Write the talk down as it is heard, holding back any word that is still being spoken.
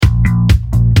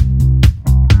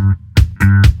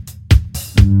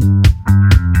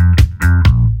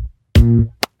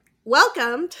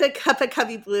Welcome to Cup of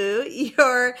Cubby Blue.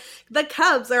 The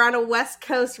Cubs are on a West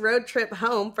Coast road trip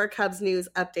home for Cubs news,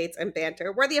 updates, and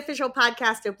banter. We're the official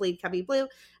podcast of Bleed Cubby Blue,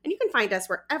 and you can find us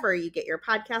wherever you get your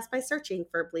podcast by searching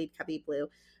for Bleed Cubby Blue.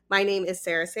 My name is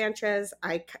Sarah Sanchez.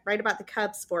 I write about the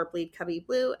Cubs for Bleed Cubby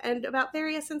Blue and about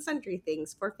various and sundry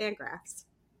things for Fangraphs.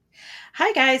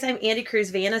 Hi guys, I'm Andy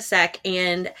Cruz Vanasek,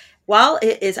 and while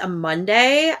it is a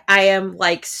Monday, I am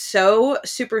so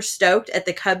super stoked at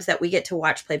the Cubs that we get to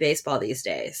watch play baseball these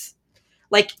days.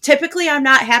 Typically I'm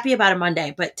not happy about a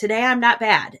Monday, but today I'm not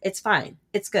bad. It's fine.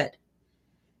 It's good.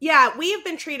 Yeah, we have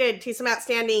been treated to some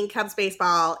outstanding Cubs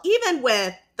baseball, even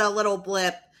with the little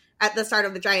blip at the start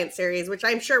of the Giants series, which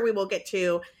I'm sure we will get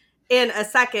to in a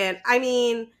second. I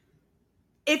mean,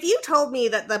 if you told me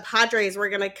that the Padres were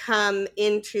going to come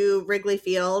into Wrigley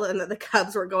Field and that the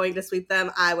Cubs were going to sweep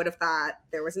them, I would have thought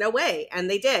there was no way, and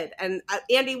they did. And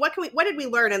Andy, what did we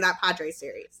learn in that Padres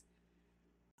series?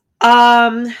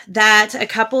 That a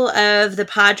couple of the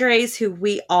Padres who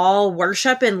we all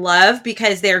worship and love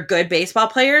because they're good baseball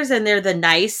players and they're the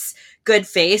nice, good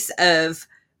face of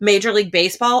Major League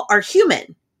Baseball are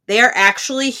human. They are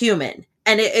actually human,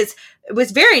 and it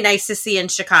was very nice to see in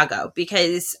Chicago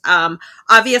because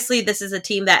obviously this is a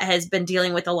team that has been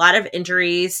dealing with a lot of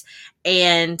injuries,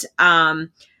 and the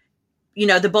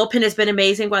bullpen has been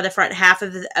amazing while the front half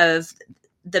of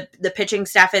the pitching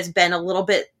staff has been a little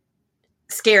bit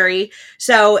scary.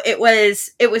 So it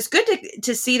was good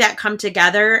to see that come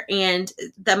together and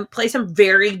them play some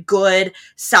very good,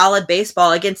 solid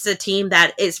baseball against a team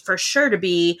that is for sure to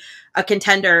be a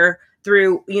contender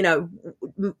through,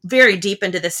 very deep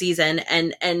into the season.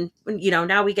 And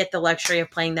now we get the luxury of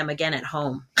playing them again at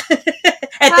home.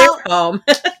 Their home.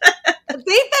 They've been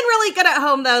really good at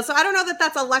home, though, so I don't know that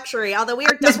that's a luxury, although we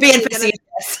are definitely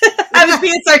I was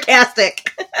being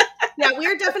sarcastic. Yeah,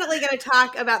 we're definitely going to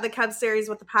talk about the Cubs series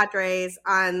with the Padres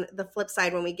on the flip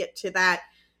side when we get to that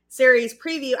series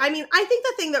preview. I mean, I think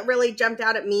the thing that really jumped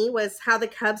out at me was how the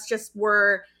Cubs just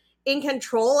were in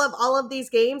control of all of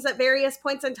these games at various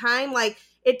points in time.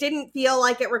 It didn't feel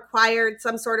like it required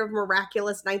some sort of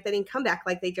miraculous ninth inning comeback.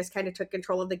 They just kind of took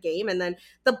control of the game. And then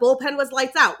the bullpen was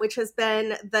lights out, which has been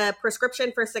the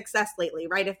prescription for success lately,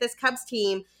 right? If this Cubs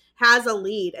team has a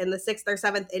lead in the 6th or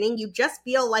 7th inning, you just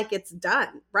feel like it's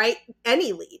done, right?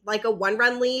 Any lead, like a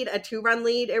 1-run lead, a 2-run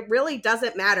lead, it really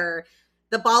doesn't matter.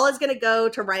 The ball is going to go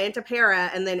to Ryan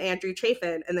Tepera and then Andrew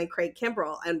Chafin and then Craig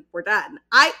Kimbrell, and we're done.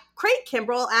 Craig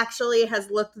Kimbrell actually has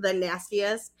looked the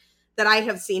nastiest that I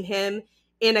have seen him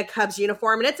in a Cubs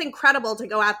uniform. And it's incredible to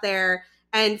go out there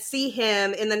and see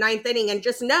him in the 9th inning and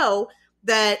just know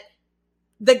that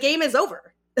the game is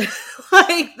over.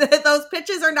 Those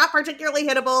pitches are not particularly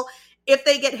hittable. If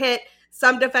they get hit,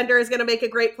 some defender is going to make a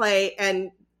great play,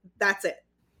 and that's it.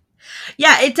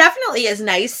 Yeah, it definitely is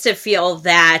nice to feel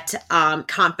that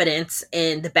confidence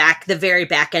in the very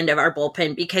back end of our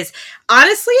bullpen, because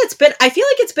honestly, I feel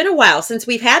like it's been a while since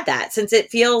we've had that, since it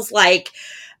feels like,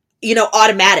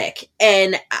 automatic.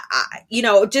 And,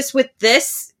 just with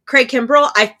this Craig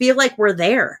Kimbrell, I feel like we're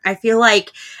there. I feel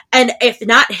like, and if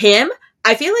not him,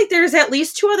 I feel like there's at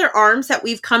least 2 other arms that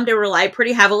we've come to rely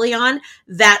pretty heavily on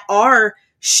that are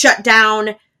shut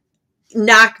down,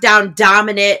 knockdown,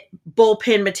 dominant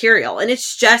bullpen material. And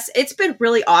it's been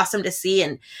really awesome to see.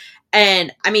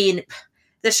 And I mean,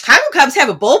 the Chicago Cubs have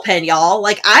a bullpen, y'all.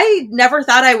 I never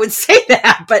thought I would say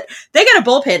that, but they got a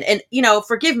bullpen. And,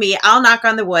 forgive me, I'll knock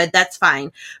on the wood. That's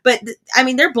fine. But I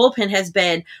mean, their bullpen has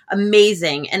been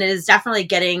amazing, and it is definitely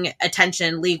getting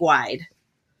attention league-wide.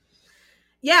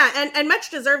 Yeah, and much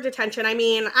deserved attention. I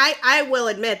mean, I will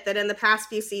admit that in the past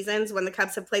few seasons when the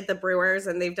Cubs have played the Brewers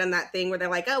and they've done that thing where they're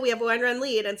like, oh, we have a 1-run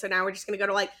lead, and so now we're just going to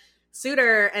go to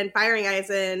Suter and Firing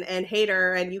Eisen and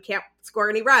Hader, and you can't score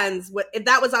any runs.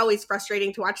 That was always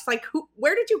frustrating to watch. It's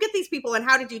where did you get these people and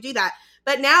how did you do that?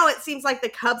 But now it seems like the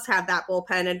Cubs have that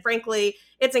bullpen, and frankly,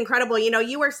 it's incredible.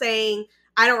 You were saying,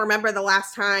 I don't remember the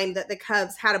last time that the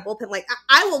Cubs had a bullpen.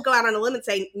 I will go out on a limb and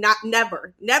say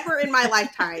never in my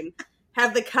lifetime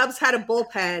have the Cubs had a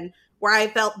bullpen where I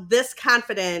felt this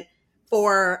confident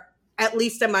for at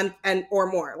least a month or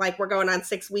more. We're going on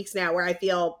 6 weeks now where I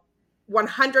feel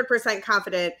 100%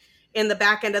 confident in the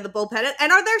back end of the bullpen.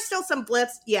 And are there still some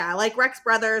blips? Yeah, Rex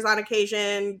Brothers on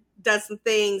occasion does some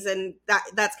things, and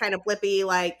that's kind of blippy.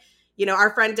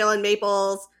 Our friend Dylan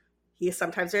Maples, he is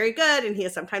sometimes very good and he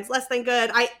is sometimes less than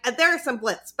good. There are some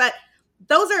blips, but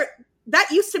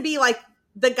that used to be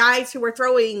the guys who were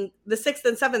throwing the 6th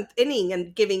and 7th inning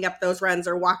and giving up those runs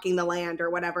or walking the land or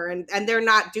whatever. And they're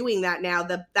not doing that now.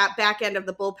 That back end of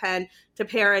the bullpen,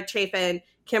 Tepera, Chafin,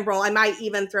 Kimbrell, I might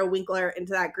even throw Winkler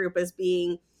into that group as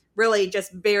being really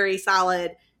just very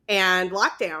solid and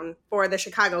lockdown for the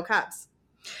Chicago Cubs.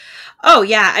 Oh,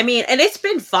 yeah. I mean, and it's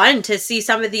been fun to see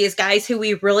some of these guys who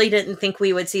we really didn't think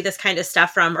we would see this kind of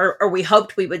stuff from, or we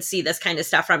hoped we would see this kind of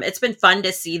stuff from. It's been fun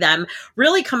to see them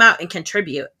really come out and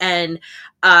contribute and,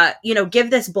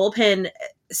 give this bullpen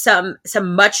some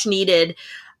much needed,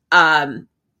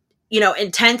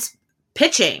 intense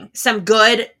pitching, some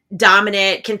good,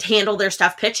 dominant, can handle their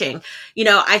stuff pitching.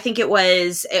 I think it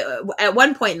was at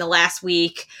one point in the last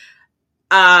week,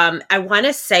 I want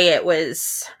to say it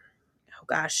was,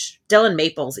 Dylan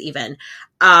Maples even.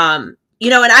 And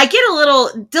I get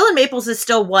Dylan Maples is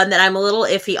still one that I'm a little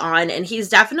iffy on, and he's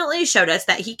definitely showed us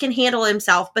that he can handle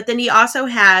himself, but then he also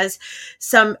has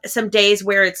some days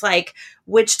where it's like,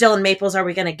 which Dylan Maples are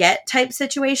we going to get type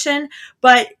situation.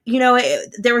 But,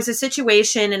 there was a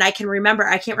situation, and I can't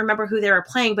remember who they were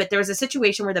playing, but there was a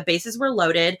situation where the bases were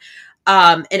loaded,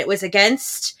 and it was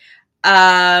against,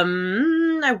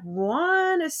 I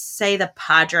want to say the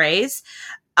Padres.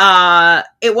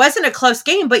 It wasn't a close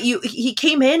game, but he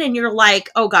came in and you're like,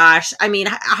 oh gosh, I mean,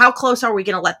 how close are we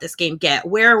going to let this game get?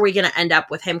 Where are we going to end up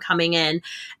with him coming in?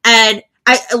 And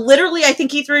I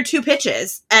think he threw 2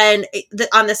 pitches, and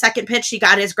on the second pitch, he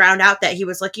got his ground out that he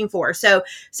was looking for. So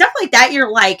stuff like that,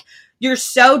 you're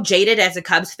so jaded as a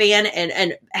Cubs fan,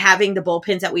 and having the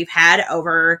bullpens that we've had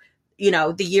over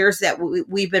the years that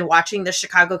we've been watching the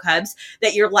Chicago Cubs,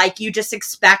 that you're like, you just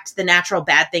expect the natural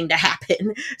bad thing to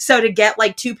happen. So to get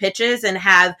like 2 pitches and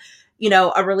have,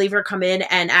 a reliever come in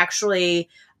and actually,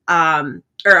 or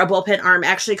a bullpen arm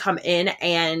actually come in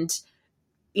and,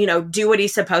 do what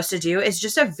he's supposed to do is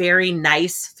just a very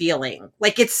nice feeling.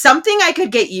 Like, it's something I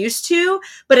could get used to,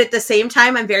 but at the same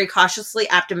time, I'm very cautiously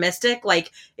optimistic.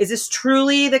 Like, is this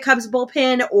truly the Cubs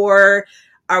bullpen, or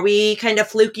are we kind of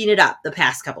fluking it up the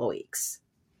past couple of weeks?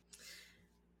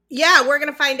 Yeah, we're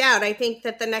going to find out. I think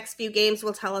that the next few games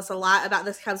will tell us a lot about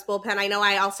this Cubs bullpen. I know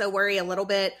I also worry a little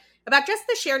bit about just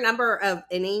the sheer number of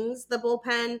innings the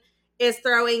bullpen is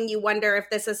throwing. You wonder if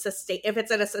this is if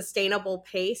it's at a sustainable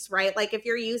pace, right? Like, if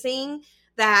you're using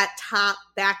that top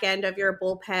back end of your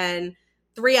bullpen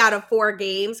 3 out of 4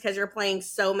 games because you're playing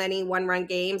so many 1-run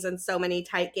games and so many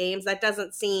tight games, that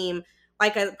doesn't seem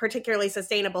like a particularly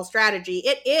sustainable strategy.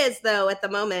 It is, though, at the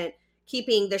moment,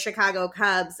 keeping the Chicago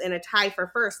Cubs in a tie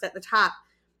for first at the top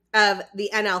of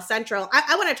the NL Central.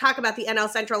 I want to talk about the NL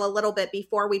Central a little bit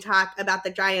before we talk about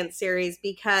the Giants series,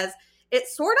 because it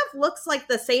sort of looks like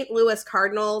the St. Louis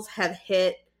Cardinals have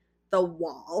hit the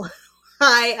wall.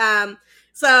 I'm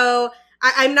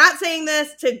not saying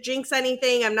this to jinx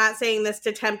anything. I'm not saying this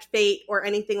to tempt fate or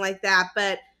anything like that.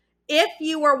 But if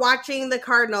you were watching the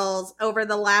Cardinals over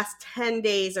the last 10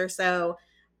 days or so,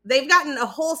 they've gotten a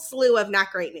whole slew of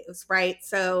not great news, right?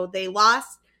 So they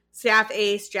lost staff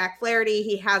ace Jack Flaherty.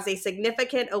 He has a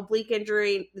significant oblique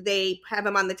injury. They have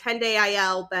him on the 10-day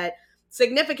IL, but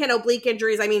significant oblique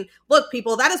injuries. I mean, look,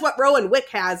 people, that is what Rowan Wick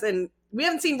has, and we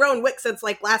haven't seen Rowan Wick since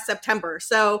like last September.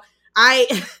 So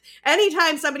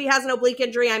anytime somebody has an oblique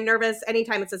injury, I'm nervous.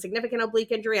 Anytime it's a significant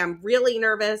oblique injury, I'm really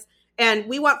nervous. And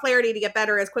we want Flaherty to get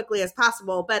better as quickly as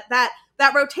possible. But that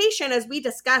rotation, as we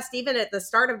discussed, even at the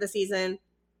start of the season,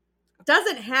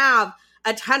 doesn't have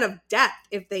a ton of depth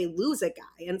if they lose a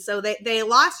guy. And so they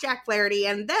lost Jack Flaherty,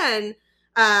 and then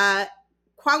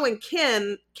Kwang-Won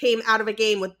Kim came out of a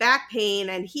game with back pain,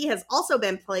 and he has also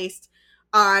been placed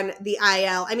on the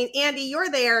IL. I mean, Andy, you're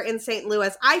there in St.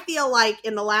 Louis. I feel like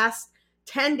in the last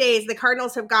 10 days, the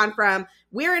Cardinals have gone from,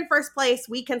 we're in first place,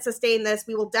 we can sustain this,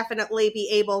 we will definitely be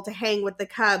able to hang with the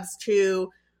Cubs,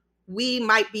 to we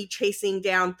might be chasing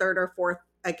down 3rd or 4th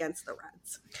against the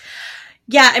Reds.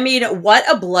 Yeah, I mean, what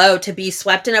a blow to be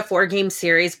swept in a 4-game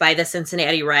series by the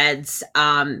Cincinnati Reds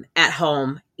at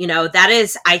home.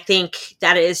 I think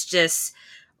that is just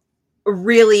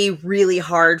really, really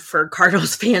hard for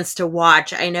Cardinals fans to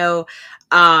watch. I know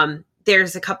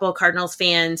there's a couple of Cardinals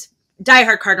fans,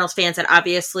 diehard Cardinals fans, that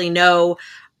obviously know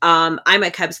I'm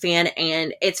a Cubs fan.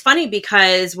 And it's funny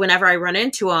because whenever I run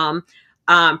into them,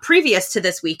 previous to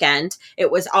this weekend,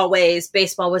 it was always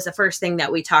baseball was the first thing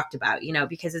that we talked about,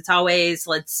 because it's always,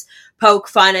 let's poke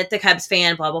fun at the Cubs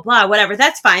fan, blah, blah, blah, whatever.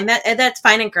 That's fine. That's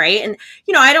fine and great. And,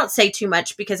 I don't say too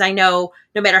much because I know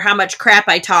no matter how much crap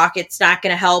I talk, it's not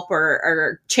going to help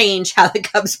or change how the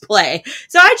Cubs play.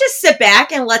 So I just sit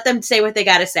back and let them say what they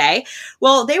got to say.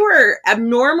 Well, they were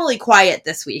abnormally quiet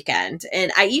this weekend.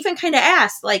 And I even kind of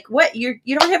asked, like, what, you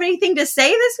don't have anything to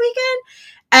say this weekend?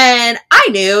 And I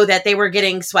knew that they were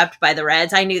getting swept by the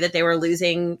Reds. I knew that they were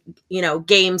losing,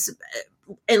 games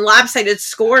in lopsided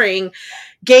scoring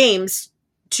games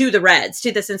to the Reds,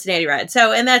 to the Cincinnati Reds.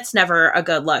 So, and that's never a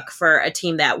good look for a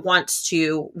team that wants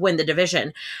to win the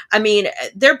division. I mean,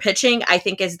 their pitching, I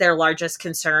think, is their largest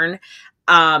concern.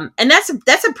 And that's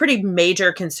a pretty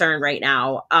major concern right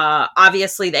now.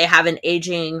 Obviously, they have an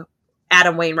aging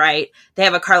Adam Wainwright. They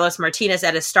have a Carlos Martinez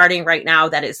that is starting right now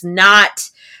that is not,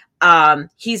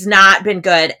 he's not been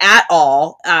good at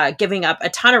all, giving up a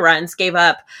ton of runs, gave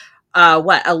up,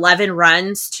 11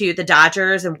 runs to the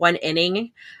Dodgers in one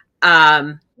inning.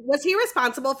 Was he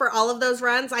responsible for all of those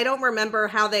runs? I don't remember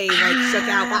how they shook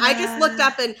out, but I just looked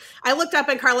up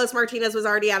and Carlos Martinez was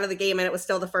already out of the game and it was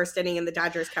still the first inning and the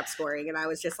Dodgers kept scoring. And I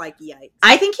was just like, yikes.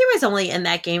 I think he was only in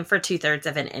that game for 2/3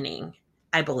 of an inning,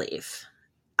 I believe.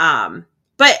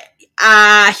 But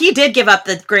he did give up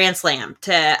the grand slam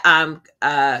to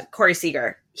Corey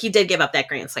Seager. He did give up that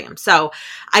grand slam. So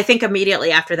I think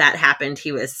immediately after that happened,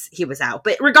 he was out.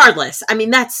 But regardless, I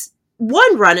mean, that's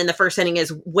one run in the first inning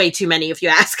is way too many if you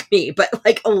ask me, but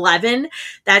like 11,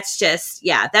 that's just,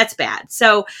 yeah, that's bad.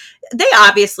 So they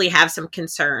obviously have some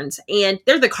concerns and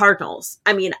they're the Cardinals.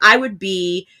 I mean, I would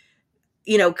be,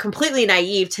 completely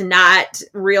naive to not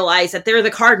realize that they're the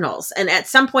Cardinals. And at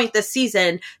some point this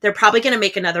season, they're probably going to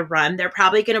make another run. They're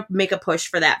probably going to make a push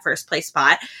for that first place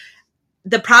spot.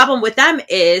 The problem with them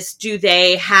is, do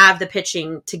they have the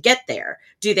pitching to get there?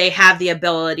 Do they have the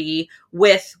ability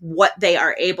with what they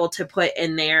are able to put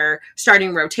in their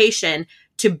starting rotation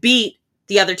to beat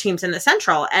the other teams in the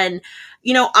Central? And,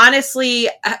 honestly,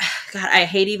 God, I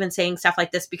hate even saying stuff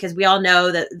like this because we all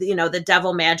know that, the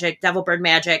devil bird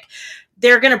magic,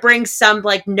 they're going to bring some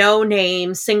like no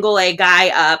name single A guy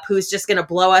up who's just going to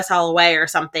blow us all away or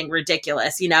something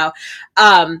ridiculous,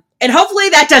 and hopefully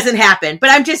that doesn't happen,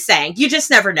 but I'm just saying, you just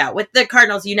never know with the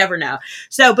Cardinals. You never know.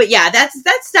 So, but yeah, that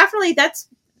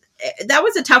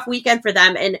was a tough weekend for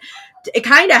them. And it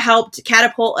kind of helped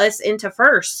catapult us into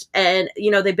first. And,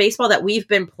 the baseball that we've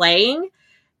been playing,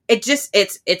 it's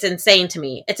insane to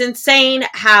me. It's insane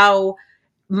how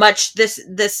much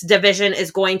this division is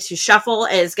going to shuffle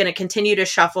and is going to continue to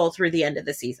shuffle through the end of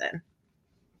the season.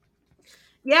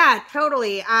 Yeah,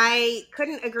 totally. I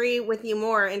couldn't agree with you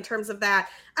more in terms of that.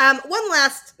 One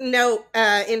last note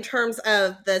in terms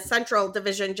of the Central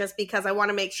Division, just because I want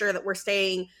to make sure that we're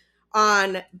staying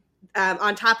on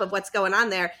top of what's going on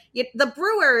there. The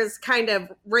Brewers kind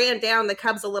of ran down the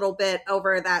Cubs a little bit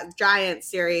over that Giants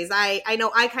series. I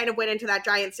know I kind of went into that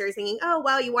Giants series thinking, oh,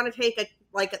 well, you want to take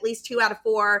at least 2 out of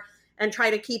 4 and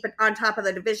try to keep it on top of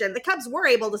the division. The Cubs were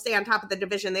able to stay on top of the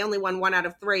division. They only won 1 out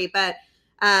of 3, but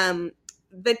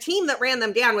the team that ran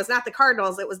them down was not the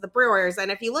Cardinals, it was the Brewers.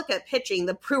 And if you look at pitching,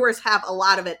 the Brewers have a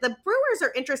lot of it. The Brewers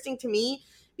are interesting to me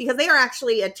because they are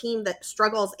actually a team that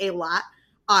struggles a lot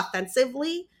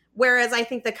offensively, whereas I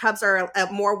think the Cubs are a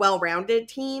more well-rounded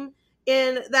team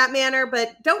in that manner.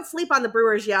 But don't sleep on the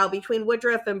Brewers, y'all. Between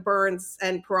Woodruff and Burns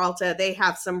and Peralta, they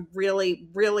have some really,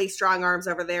 really strong arms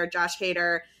over there. Josh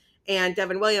Hader and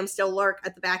Devin Williams still lurk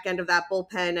at the back end of that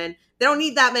bullpen, and they don't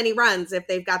need that many runs if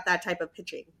they've got that type of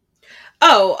pitching.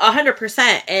 Oh,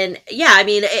 100%. And yeah, I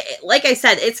mean, like I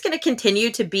said, it's going to continue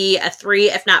to be a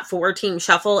 3, if not 4 team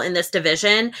shuffle in this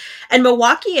division. And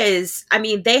Milwaukee is, I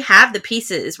mean, they have the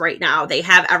pieces right now. They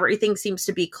have everything seems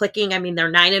to be clicking. I mean,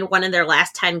 they're 9-1 in their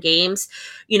last 10 games,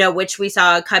 which we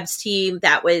saw a Cubs team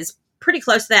that was pretty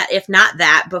close to that, if not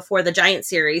that, before the Giant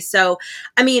series. So,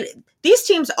 I mean, these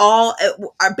teams all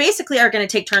are going to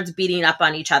take turns beating up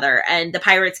on each other, and the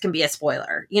Pirates can be a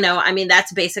spoiler. I mean,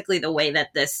 that's basically the way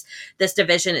that this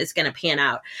division is going to pan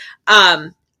out.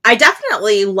 I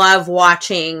definitely love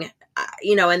watching,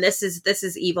 and this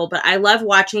is evil, but I love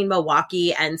watching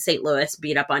Milwaukee and St. Louis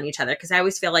beat up on each other because I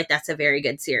always feel like that's a very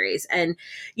good series. And,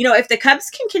 if the Cubs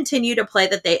can continue to play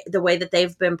the way that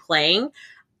they've been playing,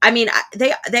 I mean,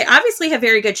 they obviously have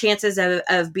very good chances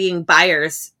of being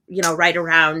buyers, right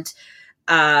around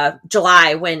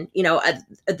July when,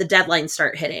 the deadlines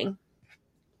start hitting.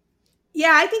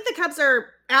 Yeah, I think the Cubs are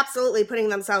absolutely putting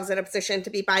themselves in a position to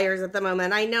be buyers at the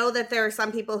moment. I know that there are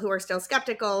some people who are still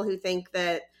skeptical, who think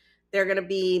that they're going to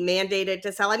be mandated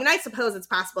to sell. I mean, I suppose it's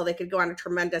possible they could go on a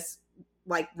tremendous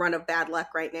run of bad luck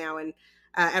right now and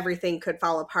everything could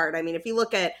fall apart. I mean, if you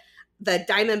look at the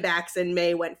Diamondbacks in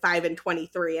May went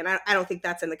 5-23, and I don't think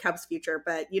that's in the Cubs' future,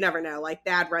 but you never know.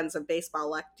 Bad runs of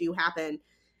baseball luck do happen,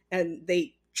 and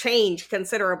they change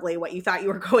considerably what you thought you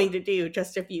were going to do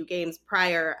just a few games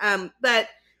prior. But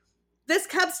this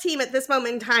Cubs team at this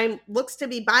moment in time looks to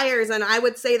be buyers, and I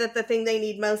would say that the thing they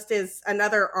need most is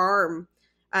another arm,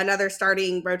 another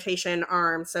starting rotation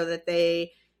arm, so that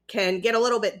they can get a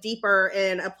little bit deeper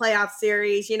in a playoff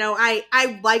series.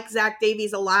 I like Zach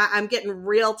Davies a lot. I'm getting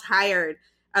real tired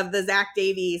of the Zach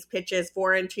Davies pitches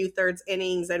 4 2/3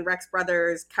 innings, and Rex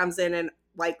Brothers comes in and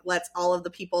like lets all of the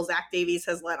people Zach Davies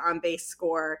has let on base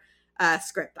score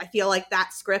script. I feel like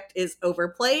that script is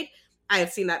overplayed. I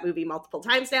have seen that movie multiple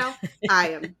times now. I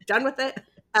am done with it.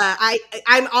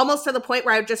 I'm almost to the point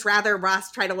where I'd just rather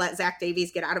Ross try to let Zach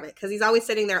Davies get out of it, because he's always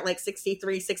sitting there at like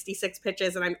 63, 66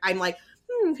 pitches, and I'm like,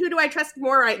 who do I trust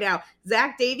more right now,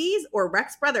 Zach Davies or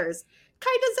Rex Brothers?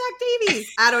 Kind of Zach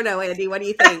Davies. I don't know, Andy. What do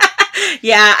you think?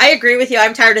 Yeah, I agree with you.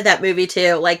 I'm tired of that movie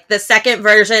too. Like, the second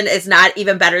version is not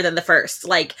even better than the first.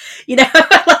 Like,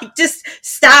 like, just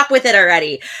stop with it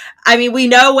already. I mean, we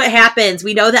know what happens.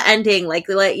 We know the ending. Like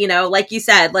you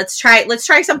said, let's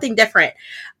try something different.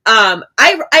 I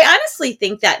honestly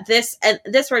think that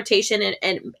this rotation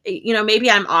and maybe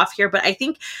I'm off here, but I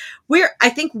think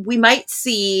we might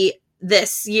see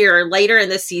this year, later in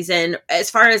the season, as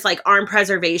far as like arm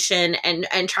preservation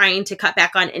and trying to cut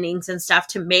back on innings and stuff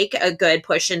to make a good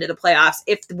push into the playoffs,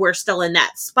 if we're still in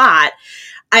that spot,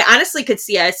 I honestly could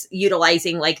see us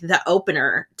utilizing like the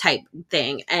opener type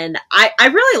thing. And I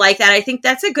really like that. I think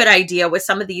that's a good idea with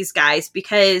some of these guys,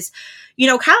 because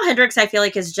Kyle Hendricks, I feel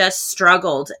like, has just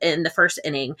struggled in the first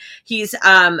inning. He's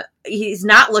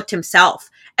not looked himself.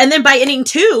 And then by inning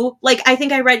 2, like I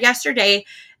think I read yesterday,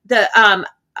 the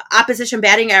opposition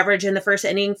batting average in the first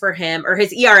inning for him, or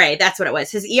his ERA, that's what it was.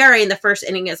 His ERA in the first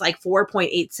inning is like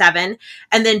 4.87.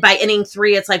 And then by inning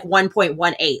 3, it's like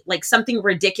 1.18, like something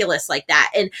ridiculous like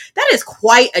that. And that is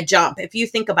quite a jump if you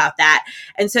think about that.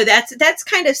 And so that's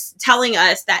kind of telling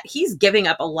us that he's giving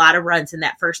up a lot of runs in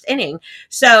that first inning.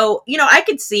 So, I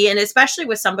could see, and especially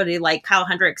with somebody like Kyle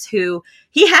Hendricks, who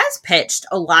he has pitched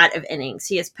a lot of innings.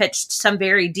 He has pitched some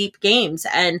very deep games.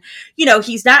 And,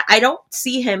 I don't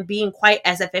see him being quite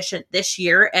as efficient this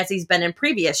year as he's been in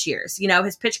previous years.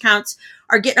 His pitch counts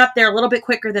are getting up there a little bit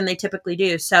quicker than they typically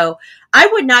do. So I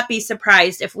would not be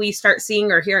surprised if we start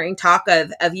seeing or hearing talk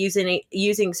of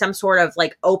using some sort of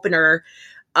like opener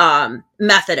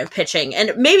method of pitching.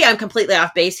 And maybe I'm completely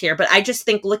off base here, but I just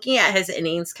think looking at his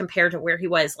innings compared to where he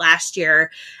was last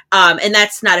year, and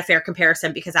that's not a fair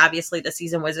comparison because obviously the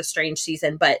season was a strange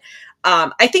season, but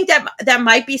I think that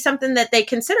might be something that they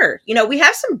consider. We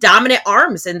have some dominant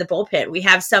arms in the bullpen. We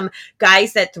have some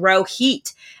guys that throw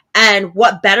heat. And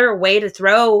what better way to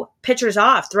throw pitchers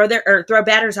off, throw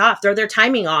batters off, throw their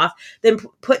timing off, than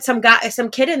put some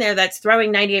kid in there that's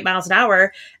throwing 98 miles an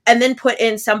hour, and then put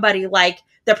in somebody like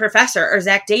the professor or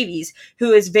Zach Davies,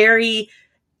 who is very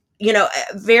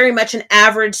much an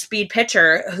average speed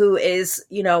pitcher who is,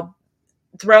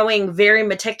 throwing very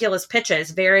meticulous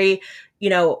pitches, very,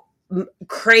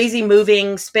 crazy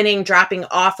moving, spinning, dropping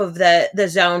off of the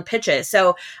zone pitches.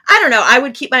 So I don't know. I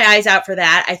would keep my eyes out for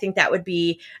that. I think that would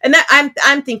be, and that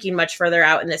I'm thinking much further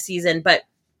out in the season, but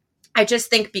I just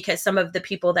think because some of the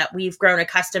people that we've grown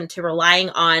accustomed to relying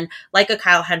on, like a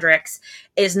Kyle Hendricks,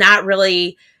 is not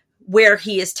really where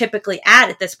he is typically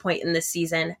at this point in the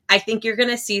season. I think you're going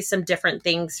to see some different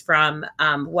things from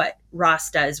what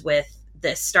Ross does with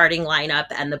the starting lineup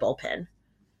and the bullpen.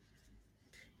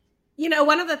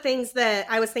 One of the things that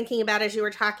I was thinking about as you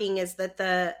were talking is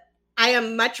that I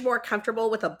am much more comfortable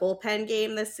with a bullpen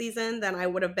game this season than I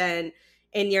would have been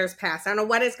in years past. I don't know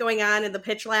what is going on in the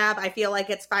pitch lab. I feel like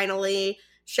it's finally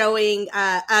showing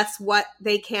us what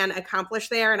they can accomplish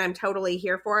there, and I'm totally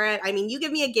here for it. I mean, you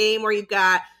give me a game where you've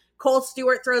got Cole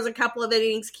Stewart throws a couple of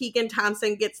innings, Keegan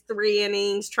Thompson gets 3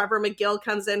 innings, Trevor McGill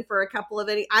comes in for a couple of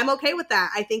innings. I'm okay with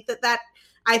that. I think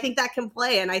that can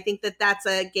play, and I think that that's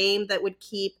a game that would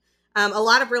keep a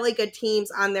lot of really good teams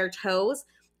on their toes.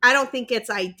 I don't think it's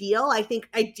ideal. I think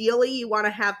ideally you want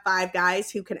to have 5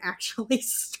 guys who can actually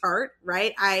start,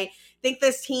 right? I think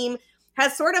this team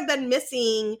has sort of been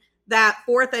missing that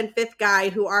 4th and 5th guy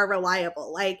who are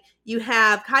reliable. Like, you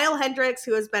have Kyle Hendricks,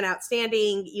 who has been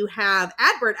outstanding. You have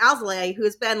Adbert Alzolay, who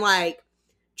has been like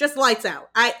just lights out.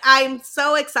 I'm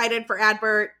so excited for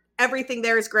Adbert. Everything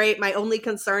there is great. My only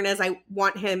concern is I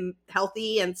want him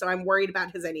healthy, and so I'm worried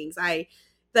about his innings.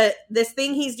 This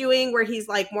thing he's doing where he's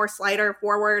like more slider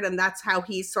forward, and that's how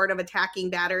he's sort of attacking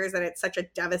batters, and it's such a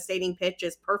devastating pitch,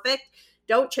 is perfect.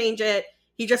 Don't change it.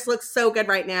 He just looks so good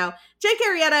right now. Jake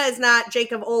Arrieta is not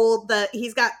Jake of old.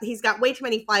 He's got way too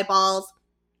many fly balls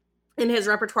in his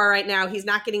repertoire right now. He's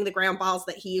not getting the ground balls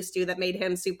that he used to that made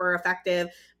him super effective,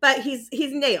 but he's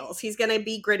nails. He's going to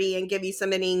be gritty and give you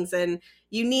some innings, and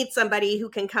you need somebody who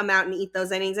can come out and eat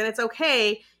those innings. And it's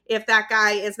okay if that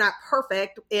guy is not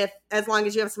perfect, as long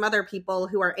as you have some other people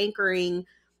who are anchoring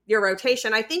your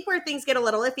rotation. I think where things get a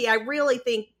little iffy, I really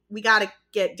think we got to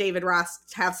get David Ross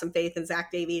to have some faith in Zach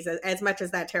Davies, as much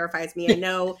as that terrifies me. I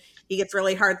know he gets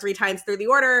really hard 3 times through the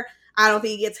order. I don't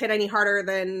think he gets hit any harder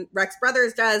than Rex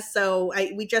Brothers does. So I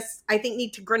think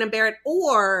need to grin and bear it,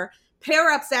 or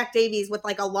pair up Zach Davies with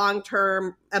like a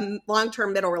long-term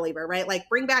middle reliever, right? Like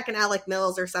bring back an Alec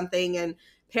Mills or something and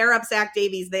pair up Zach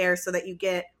Davies there so that you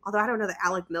get, although I don't know that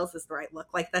Alec Mills is the right look.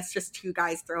 Like that's just two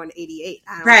guys throwing 88.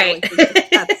 I don't right. really think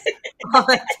that's all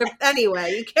that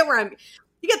anyway, you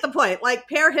get the point. Like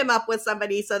pair him up with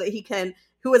somebody so that he can,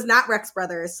 who is not Rex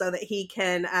Brothers, so that he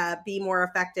can be more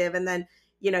effective. And then,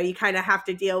 you kind of have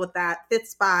to deal with that fifth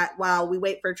spot while we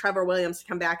wait for Trevor Williams to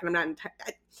come back. And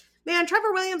man,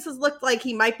 Trevor Williams has looked like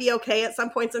he might be okay at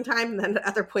some points in time, and then at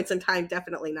other points in time,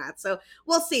 definitely not. So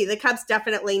we'll see. The Cubs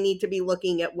definitely need to be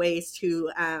looking at ways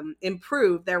to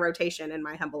improve their rotation, in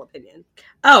my humble opinion.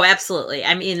 Oh, absolutely.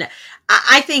 I mean,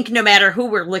 I think no matter who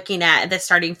we're looking at the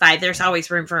starting five, there's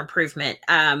always room for improvement.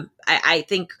 I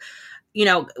think,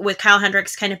 with Kyle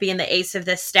Hendricks kind of being the ace of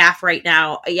this staff right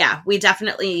now, yeah, we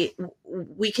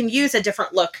can use a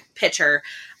different look pitcher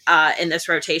in this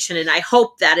rotation. And I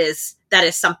hope that is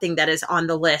something that is on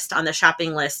the list, on the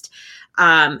shopping list,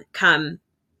 come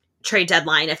trade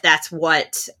deadline, if that's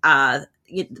what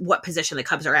position the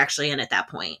Cubs are actually in at that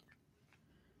point.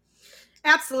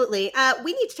 Absolutely.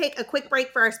 We need to take a quick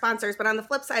break for our sponsors, but on the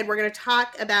flip side, we're going to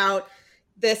talk about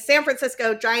the San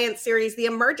Francisco Giants series, the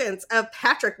emergence of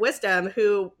Patrick Wisdom,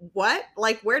 who,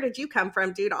 where did you come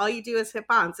from, dude? All you do is hit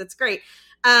bombs. It's great.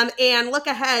 And look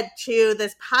ahead to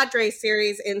this Padres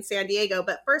series in San Diego.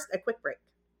 But first, a quick break.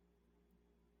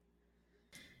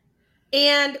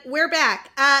 And we're back.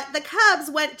 The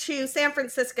Cubs went to San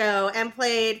Francisco and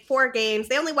played 4 games.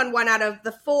 They only won 1 out of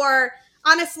the 4.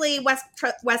 Honestly, West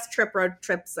Coast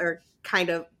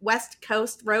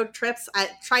road trips.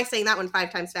 Try saying that one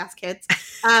 5 times fast, kids.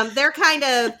 They're kind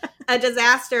of a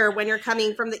disaster when you're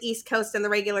coming from the East Coast in the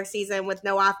regular season with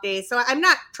no off days. So I'm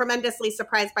not tremendously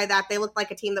surprised by that. They looked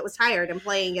like a team that was tired and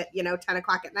playing at 10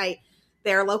 o'clock at night,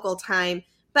 their local time.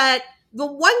 But the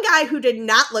one guy who did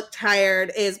not look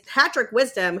tired is Patrick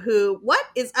Wisdom, who, what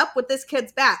is up with this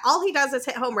kid's bat? All he does is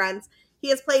hit home runs. He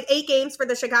has played 8 games for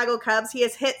the Chicago Cubs. He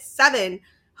has hit 7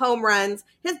 home runs.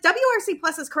 His WRC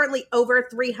plus is currently over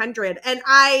 300. And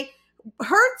I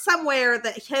heard somewhere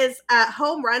that his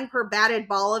home run per batted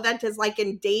ball event is like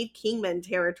in Dave Kingman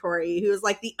territory, who's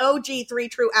like the OG 3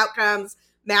 true outcomes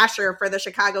masher for the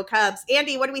Chicago Cubs.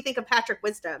 Andy, what do we think of Patrick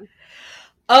Wisdom?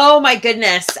 Oh my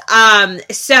goodness.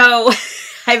 So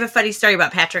I have a funny story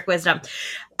about Patrick Wisdom.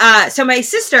 So my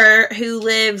sister, who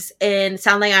lives in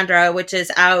San Leandro, which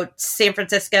is out San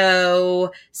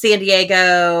Francisco, San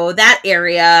Diego, that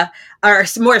area, or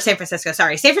more San Francisco,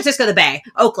 sorry. San Francisco, the Bay,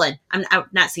 Oakland. I'm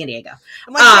out, not San Diego.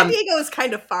 I'm like, San Diego is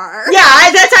kind of far. Yeah,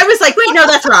 I was like, wait, no,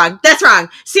 that's wrong. That's wrong.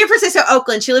 San Francisco,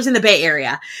 Oakland. She lives in the Bay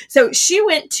Area. So she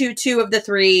went to 2 of the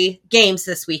 3 games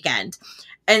this weekend.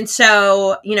 And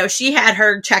so, she had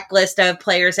her checklist of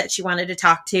players that she wanted to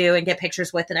talk to and get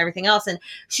pictures with and everything else. And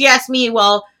she asked me,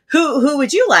 well, who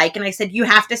would you like? And I said, you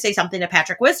have to say something to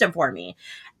Patrick Wisdom for me.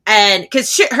 And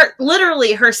because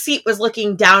her seat was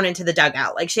looking down into the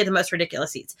dugout. Like, she had the most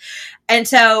ridiculous seats. And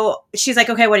so she's like,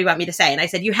 okay, what do you want me to say? And I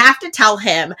said, you have to tell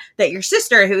him that your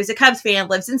sister, who is a Cubs fan,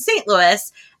 lives in St.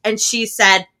 Louis. And she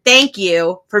said, thank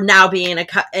you for now being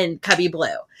in Cubby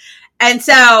Blue. And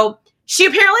so she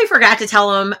apparently forgot to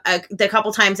tell him the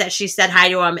couple times that she said hi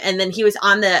to him, and then he was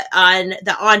on the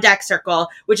on deck circle,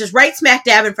 which is right smack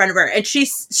dab in front of her, and she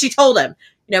told him,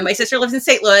 my sister lives in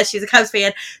St. Louis. She's a Cubs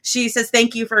fan. She says,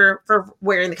 thank you for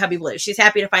wearing the Cubby Blue. She's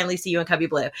happy to finally see you in Cubby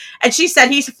Blue. And she said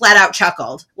he flat out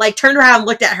chuckled, like turned around,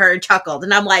 looked at her and chuckled.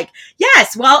 And I'm like,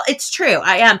 yes, well, it's true.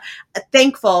 I am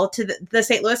thankful to the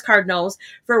St. Louis Cardinals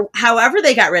for however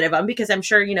they got rid of him, because I'm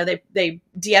sure, they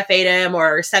DFA'd him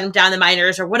or sent him down the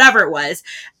minors or whatever it was.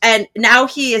 And now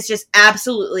he is just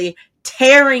absolutely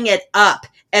tearing it up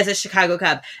as a Chicago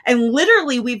Cub. And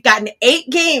literally we've gotten 8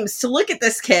 games to look at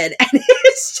this kid. And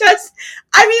it's just,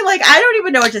 I don't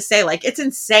even know what to say. Like, it's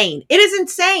insane. It is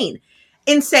insane.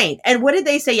 Insane. And what did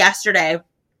they say yesterday?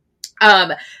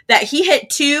 That he hit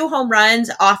 2 home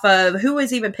runs off of, who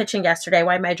was even pitching yesterday?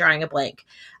 Why am I drawing a blank?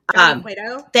 Johnny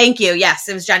Cueto? Thank you. Yes,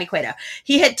 it was Johnny Cueto.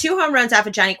 He hit 2 home runs off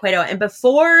of Johnny Cueto. And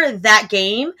before that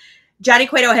game, Johnny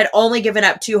Cueto had only given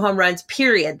up 2 home runs,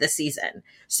 period, this season.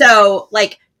 So,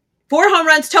 4 home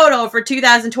runs total for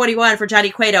 2021 for Johnny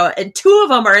Cueto, and 2 of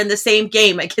them are in the same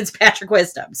game against Patrick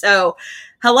Wisdom. So,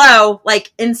 hello,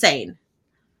 insane.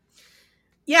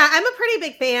 Yeah, I'm a pretty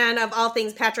big fan of all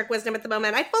things Patrick Wisdom at the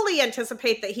moment. I fully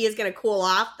anticipate that he is going to cool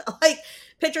off.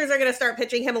 pitchers are going to start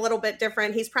pitching him a little bit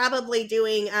different. He's probably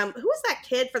doing, who was that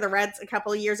kid for the Reds a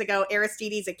couple of years ago?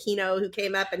 Aristides Aquino, who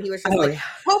came up and he was just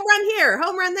home run here,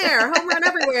 home run there, home run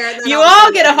everywhere. And then you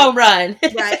all get a home run.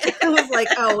 Right. I was like,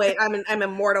 oh, wait, I'm a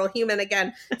mortal human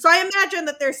again. So I imagine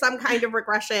that there's some kind of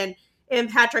regression in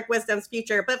Patrick Wisdom's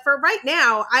future. But for right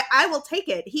now, I will take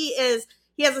it. He has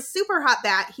a super hot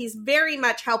bat. He's very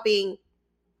much helping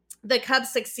the Cubs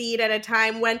succeed at a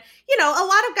time when, a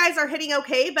lot of guys are hitting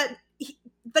okay, but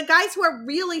the guys who are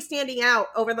really standing out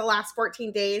over the last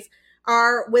 14 days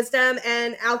are Wisdom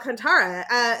and Alcantara,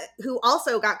 who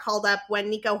also got called up when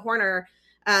Nico Horner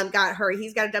got hurt.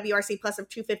 He's got a WRC plus of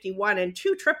 251 and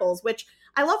 2 triples, which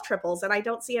I love triples, and I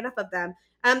don't see enough of them.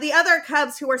 The other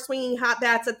Cubs who are swinging hot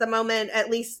bats at the moment, at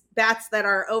least bats that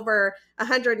are over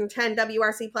 110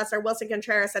 WRC plus, are Wilson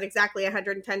Contreras at exactly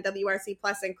 110 WRC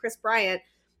plus and Chris Bryant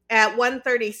at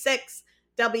 136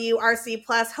 WRC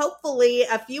plus. Hopefully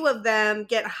a few of them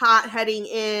get hot heading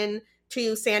in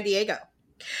to San Diego.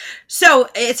 So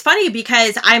it's funny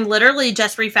because I'm literally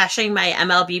just refreshing my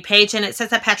MLB page and it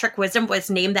says that Patrick Wisdom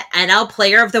was named the NL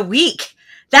Player of the Week.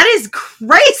 That is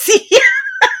crazy.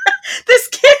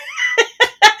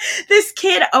 This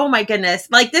kid, oh my goodness.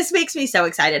 Like, this makes me so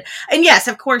excited. And yes,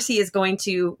 of course he is going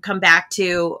to come back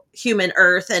to human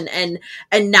earth and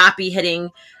not be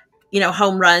hitting,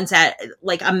 home runs at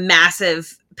like a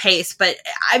massive pace. But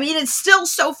I mean, it's still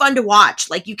so fun to watch.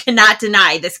 Like, you cannot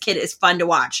deny this kid is fun to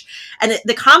watch. And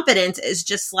the confidence is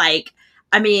just like,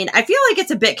 I mean, I feel like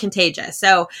it's a bit contagious.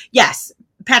 So yes,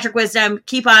 Patrick Wisdom,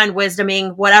 keep on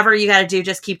wisdoming, whatever you got to do,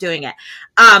 just keep doing it.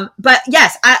 But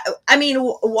yes, I mean,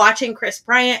 watching Chris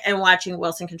Bryant and watching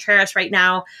Wilson Contreras right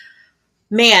now,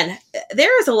 man,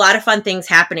 there is a lot of fun things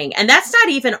happening. And that's not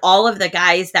even all of the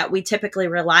guys that we typically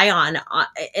rely on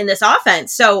in this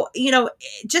offense. So,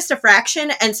 just a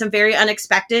fraction and some very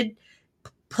unexpected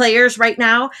players right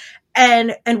now.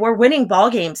 And we're winning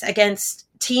ball games against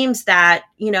teams that,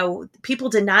 people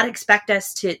did not expect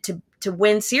us to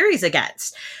win series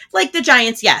against. Like the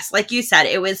Giants, yes, like you said,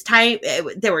 it was time.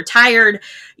 They were tired.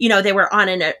 They were on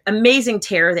an amazing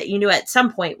tear that you knew at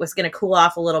some point was going to cool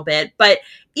off a little bit. But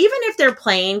even if they're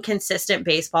playing consistent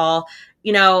baseball,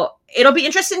 it'll be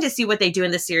interesting to see what they do in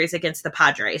the series against the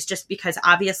Padres, just because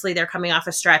obviously they're coming off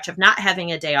a stretch of not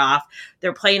having a day off.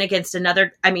 They're playing against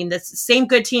the same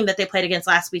good team that they played against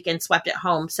last week and swept at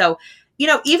home. So,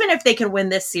 even if they can win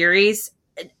this series,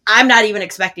 I'm not even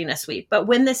expecting a sweep, but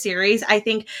win the series, I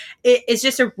think it's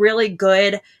just a really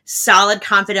good, solid,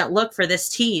 confident look for this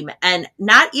team. And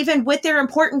not even with their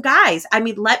important guys. I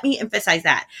mean, let me emphasize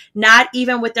that. Not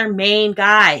even with their main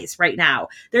guys right now.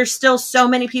 There's still so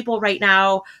many people right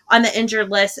now on the injured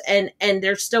list, and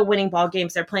they're still winning ball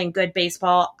games. They're playing good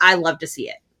baseball. I love to see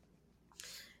it.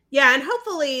 Yeah, and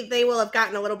hopefully they will have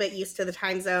gotten a little bit used to the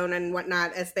time zone and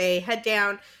whatnot as they head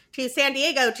down to San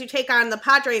Diego to take on the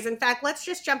Padres. In fact, let's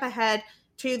just jump ahead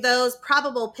to those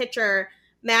probable pitcher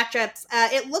matchups.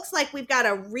 It looks like we've got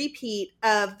a repeat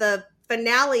of the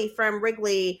finale from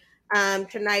Wrigley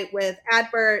tonight with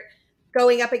Adbert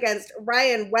going up against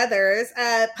Ryan Weathers.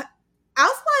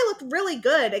 Alzolay looked really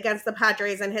good against the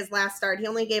Padres in his last start. He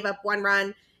only gave up 1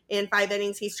 run in 5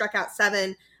 innings. He struck out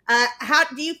 7. How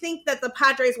do you think that the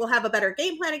Padres will have a better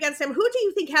game plan against him? Who do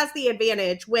you think has the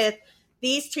advantage with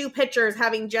these two pitchers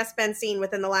having just been seen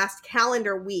within the last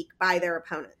calendar week by their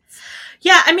opponents?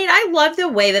 Yeah, I mean, I love the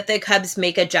way that the Cubs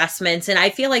make adjustments, and I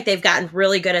feel like they've gotten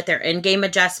really good at their in-game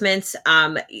adjustments.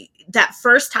 That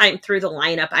first time through the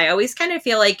lineup, I always kind of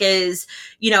feel like is,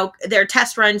 their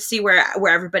test runs, see where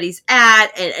everybody's at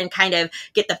and kind of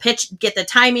get the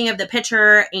timing of the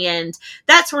pitcher and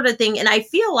that sort of thing. And I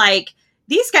feel like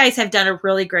these guys have done a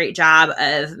really great job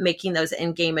of making those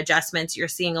in-game adjustments. You're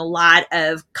seeing a lot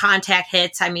of contact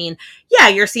hits. I mean, yeah,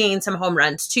 you're seeing some home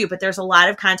runs too, but there's a lot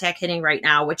of contact hitting right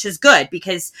now, which is good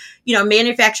because,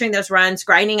 manufacturing those runs,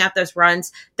 grinding out those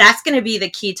runs, that's going to be the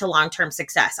key to long-term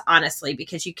success, honestly,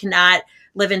 because you cannot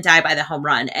live and die by the home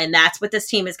run. And that's what this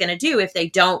team is going to do if they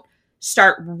don't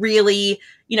start really,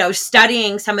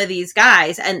 studying some of these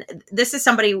guys. And this is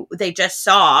somebody they just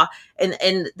saw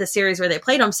in the series where they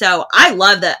played them. So I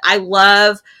love that.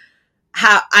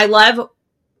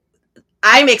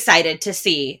 I'm excited to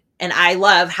see, and I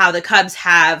love how the Cubs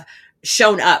have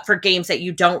shown up for games that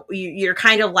you're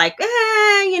kind of like,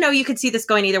 you could see this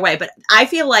going either way. But I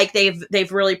feel like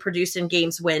they've really produced in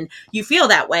games when you feel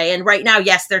that way. And right now,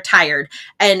 yes, they're tired.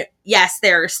 And yes,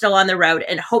 they're still on the road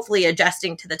and hopefully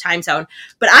adjusting to the time zone.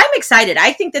 But I'm excited.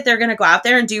 I think that they're going to go out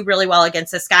there and do really well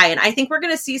against this guy. And I think we're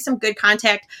going to see some good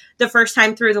contact the first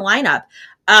time through the lineup.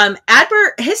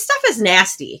 Adbert, his stuff is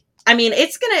nasty. I mean,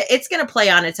 it's gonna play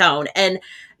on its own. And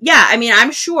yeah, I mean,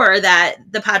 I'm sure that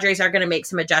the Padres are going to make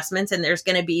some adjustments, and there's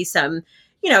going to be some,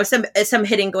 some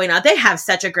hitting going on. They have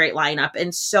such a great lineup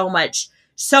and so much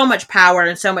power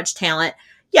and so much talent.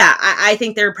 Yeah, I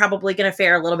think they're probably going to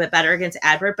fare a little bit better against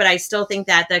Adbert, but I still think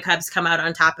that the Cubs come out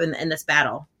on top in this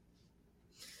battle.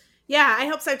 Yeah, I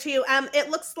hope so too. It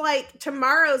looks like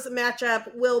tomorrow's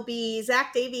matchup will be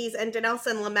Zach Davies and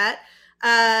Dinelson Lamet.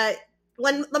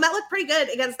 Lamet looked pretty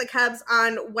good against the Cubs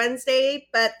on Wednesday,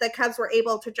 but the Cubs were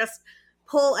able to just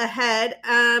pull ahead.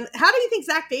 How do you think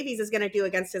Zach Davies is going to do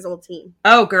against his old team?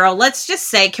 Oh, girl, let's just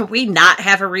say, can we not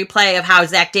have a replay of how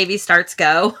Zach Davies starts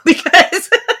go? Because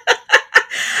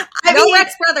I mean,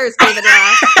 Rex Brothers, David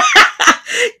Ross.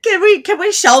 Can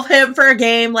we shelve him for a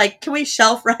game? Like, can we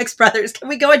shelf Rex Brothers? Can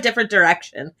we go a different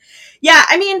direction? Yeah,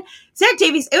 I mean, Zach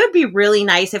Davies, it would be really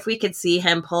nice if we could see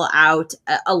him pull out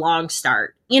a long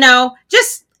start.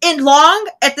 Just in long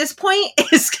at this point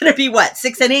is going to be what,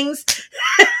 6 innings,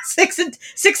 6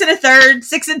 and a third,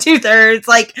 6 and 2/3.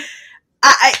 Like,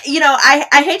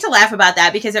 I hate to laugh about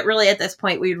that because it really, at this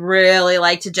point, we'd really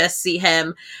like to just see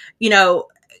him,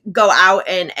 go out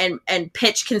and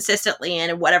pitch consistently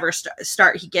and whatever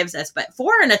start he gives us. But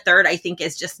 4 1/3, I think,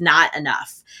 is just not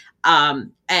enough.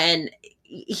 And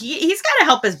he's got to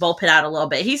help his bullpen out a little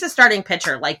bit. He's a starting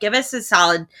pitcher. Like, give us a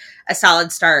solid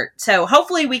start. So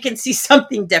hopefully we can see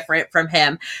something different from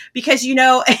him, because,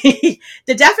 the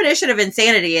definition of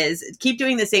insanity is keep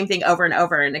doing the same thing over and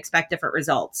over and expect different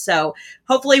results. So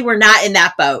hopefully we're not in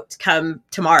that boat come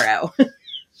tomorrow.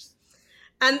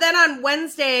 And then on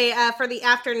Wednesday, for the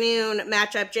afternoon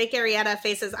matchup, Jake Arrieta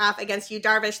faces off against Yu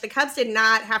Darvish. The Cubs did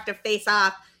not have to face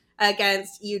off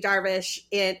against Yu Darvish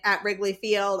at Wrigley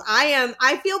Field.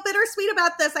 I feel bittersweet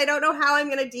about this. I don't know how I'm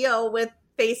going to deal with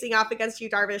facing off against Yu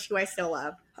Darvish, who I still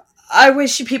love. I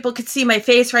wish people could see my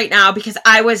face right now because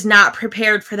I was not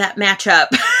prepared for that matchup.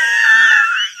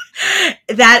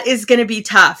 That is going to be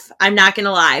tough. I'm not going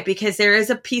to lie, because there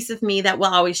is a piece of me that will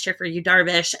always cheer for Yu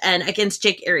Darvish, and against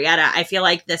Jake Arrieta, I feel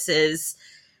like this is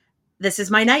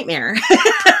my nightmare.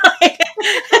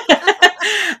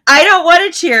 I don't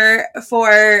want to cheer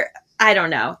for, I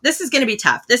don't know. This is going to be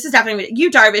tough. This is definitely,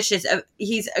 Yu Darvish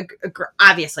he's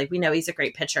obviously, we know he's a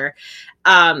great pitcher.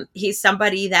 He's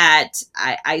somebody that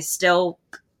I still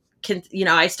can,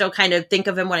 I still kind of think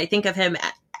of him when I think of him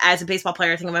as a baseball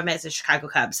player. I think of him as a Chicago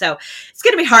Cub. So it's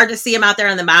going to be hard to see him out there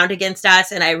on the mound against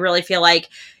us. And I really feel like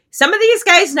some of these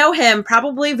guys know him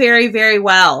probably very, very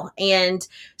well. And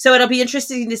so it'll be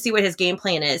interesting to see what his game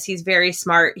plan is. He's very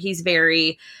smart. He's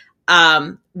very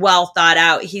well thought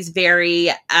out. He's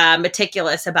very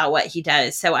meticulous about what he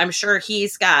does. So I'm sure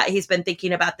he's been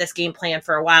thinking about this game plan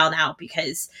for a while now,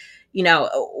 because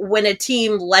when a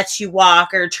team lets you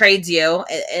walk or trades you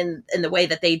in the way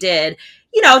that they did,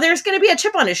 there's going to be a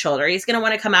chip on his shoulder. He's going to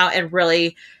want to come out and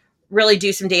really, really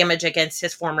do some damage against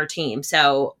his former team.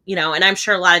 So, and I'm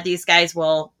sure a lot of these guys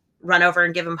will run over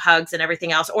and give him hugs and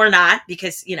everything else, or not,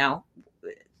 because,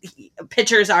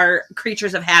 pitchers are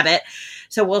creatures of habit.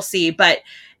 So we'll see. But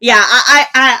yeah,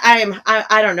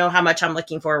 I don't know how much I'm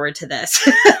looking forward to this.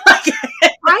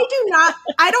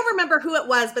 I don't remember who it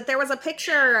was, but there was a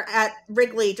picture at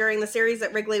Wrigley during the series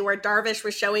at Wrigley where Darvish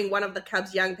was showing one of the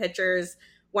Cubs' young pitchers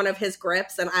one of his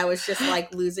grips, and I was just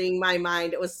like losing my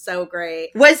mind. It was so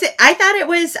great. Was it? I thought it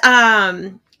was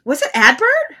it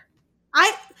Adbert?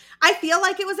 I feel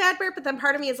like it was Adbert, but then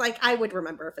part of me is like, I would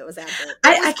remember if it was Adbert.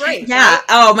 It was great. Yeah. Right?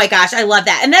 Oh my gosh, I love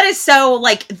that. And that is so,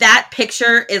 like, that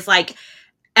picture is like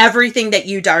everything that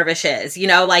Yu Darvish is,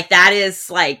 like that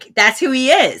is like, that's who he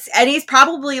is. And he's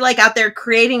probably like out there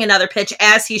creating another pitch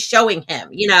as he's showing him,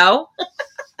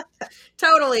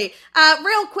 Totally.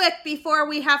 Real quick, before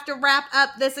we have to wrap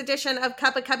up this edition of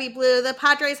Cup of Cubby Blue, the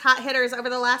Padres hot hitters over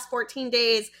the last 14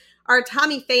 days are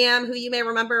Tommy Pham, who you may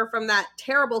remember from that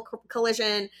terrible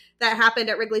collision that happened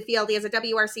at Wrigley Field. He has a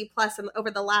WRC plus over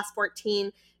the last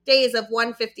 14 days of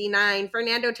 159.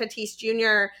 Fernando Tatis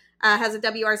Jr. Has a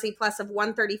WRC plus of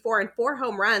 134 and 4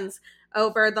 home runs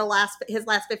over his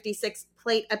last 56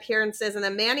 plate appearances. And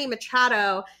then Manny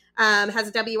Machado has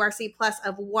a WRC plus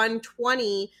of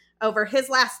 120 over his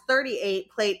last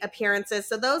 38 plate appearances.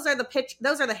 So those are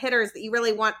the hitters that you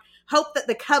really hope that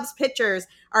the Cubs pitchers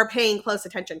are paying close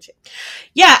attention to.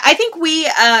 Yeah, I think we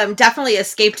definitely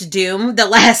escaped doom the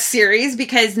last series,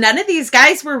 because none of these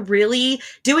guys were really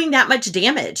doing that much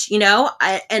damage,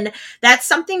 and that's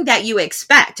something that you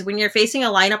expect when you're facing a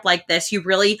lineup like this. You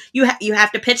really, you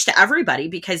have to pitch to everybody,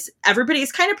 because everybody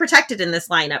is kind of protected in this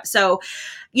lineup. So,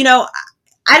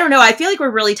 I don't know. I feel like we're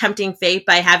really tempting fate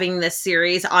by having this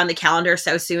series on the calendar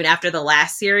so soon after the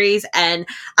last series. And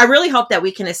I really hope that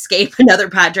we can escape another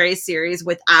Padres series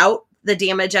without the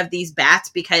damage of these bats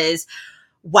because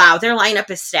wow, their lineup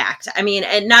is stacked. I mean,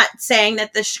 and not saying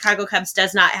that the Chicago Cubs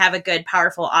does not have a good,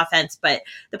 powerful offense, but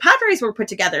the Padres were put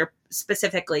together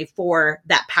specifically for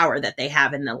that power that they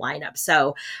have in the lineup.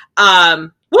 So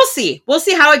we'll see. We'll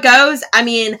see how it goes. I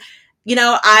mean, you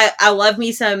know, I love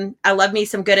me some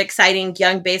good, exciting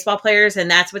young baseball players, and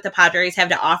that's what the Padres have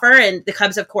to offer. And the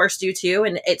Cubs, of course, do too.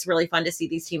 And it's really fun to see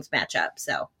these teams match up.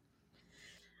 So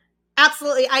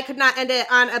absolutely. I could not end it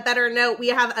on a better note. We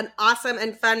have an awesome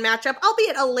and fun matchup,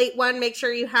 albeit a late one. Make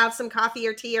sure you have some coffee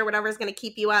or tea or whatever is going to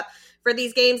keep you up for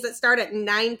these games that start at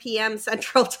 9 p.m.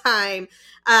 Central Time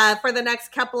for the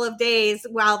next couple of days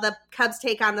while the Cubs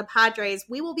take on the Padres.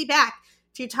 We will be back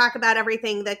to talk about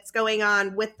everything that's going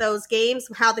on with those games,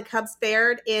 how the Cubs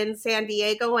fared in San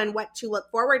Diego, and what to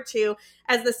look forward to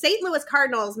as the St. Louis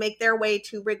Cardinals make their way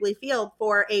to Wrigley Field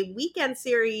for a weekend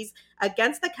series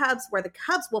against the Cubs, where the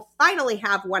Cubs will finally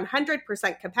have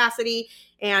 100% capacity,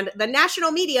 and the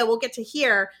national media will get to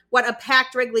hear what a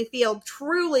packed Wrigley Field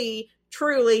truly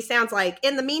sounds like.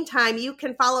 In the meantime, you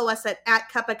can follow us at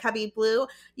Cup of Cubby Blue.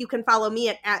 You can follow me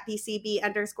at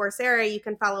BCB_Sarah. You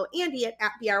can follow Andy at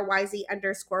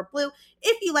BRYZ_Blue.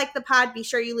 If you like the pod, be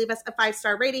sure you leave us a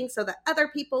 5-star rating so that other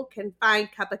people can find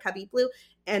Cup of Cubby Blue.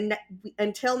 And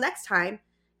until next time,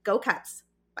 go Cubs.